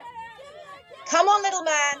Come on, little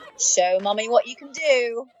man. Show Mommy what you can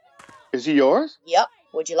do. Is he yours? Yep.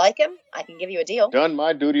 Would you like him? I can give you a deal. Done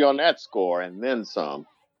my duty on that score and then some.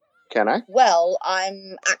 Can I? Well,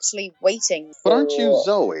 I'm actually waiting for... But aren't you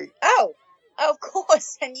Zoe? Oh, of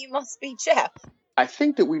course. And you must be Jeff. I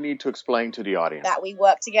think that we need to explain to the audience That we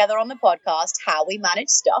work together on the podcast, How We Manage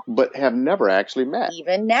Stuff. but have never actually met.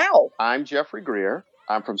 Even now. I'm Jeffrey Greer.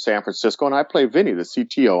 I'm from San Francisco, and I play Vinny, the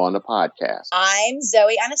CTO, on the podcast. I'm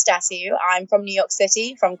Zoe Anastasiou. I'm from New York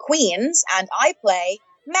City, from Queens, and I play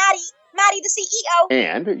Maddie the CEO.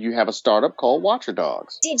 And you have a startup called Watcher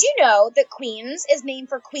Dogs. Did you know that Queens is named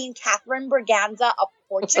for Queen Catherine Braganza of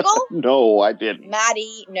Portugal? No, I didn't.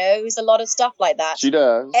 Maddie knows a lot of stuff like that. She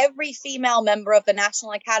does. Every female member of the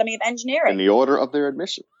National Academy of Engineering. In the order of their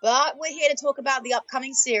admission. But we're here to talk about the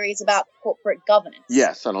upcoming series about corporate governance.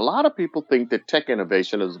 Yes, and a lot of people think that tech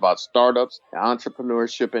innovation is about startups,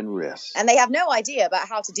 entrepreneurship, and risk. And they have no idea about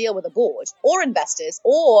how to deal with a board, or investors,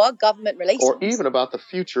 or government relations. Or even about the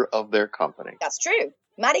future of their company. That's true.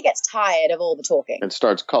 Maddie gets tired of all the talking. And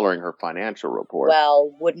starts coloring her financial report.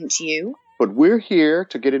 Well, wouldn't you? But we're here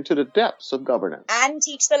to get into the depths of governance. And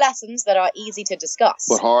teach the lessons that are easy to discuss.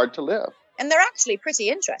 But hard to live. And they're actually pretty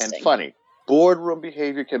interesting. And funny. Boardroom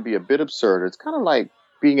behavior can be a bit absurd. It's kind of like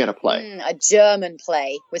being at a play. A German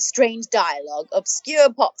play with strange dialogue,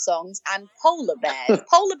 obscure pop songs, and polar bears.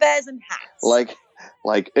 Polar bears and hats.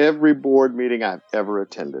 Like every board meeting I've ever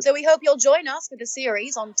attended. So we hope you'll join us for the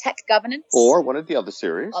series on tech governance. Or one of the other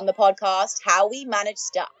series. On the podcast, How We Manage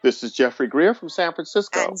Stuff. This is Jeffrey Greer from San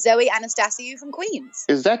Francisco. And Zoe Anastasiou from Queens.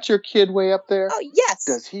 Is that your kid way up there? Oh, yes.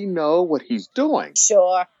 Does he know what he's doing?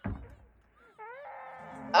 Sure.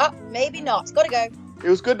 Oh, maybe not. Gotta go. It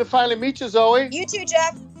was good to finally meet you, Zoe. You too,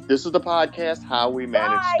 Jeff. This is the podcast, How We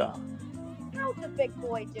Manage Bye. Stuff. How's the big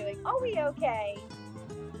boy doing? Are we okay?